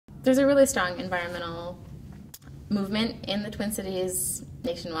there's a really strong environmental movement in the Twin Cities,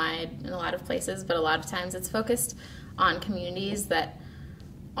 nationwide, in a lot of places, but a lot of times it's focused on communities that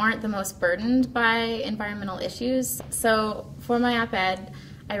aren't the most burdened by environmental issues. So for my op-ed,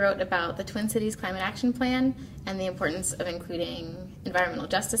 I wrote about the Twin Cities Climate Action Plan and the importance of including environmental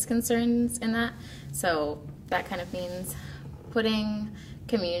justice concerns in that. So that kind of means putting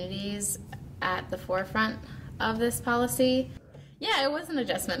communities at the forefront of this policy. Yeah, it was an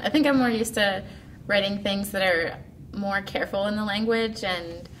adjustment. I think I'm more used to writing things that are more careful in the language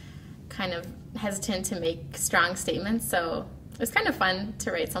and kind of hesitant to make strong statements. So it was kind of fun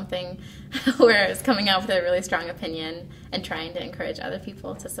to write something where I was coming out with a really strong opinion and trying to encourage other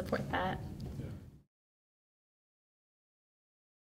people to support that.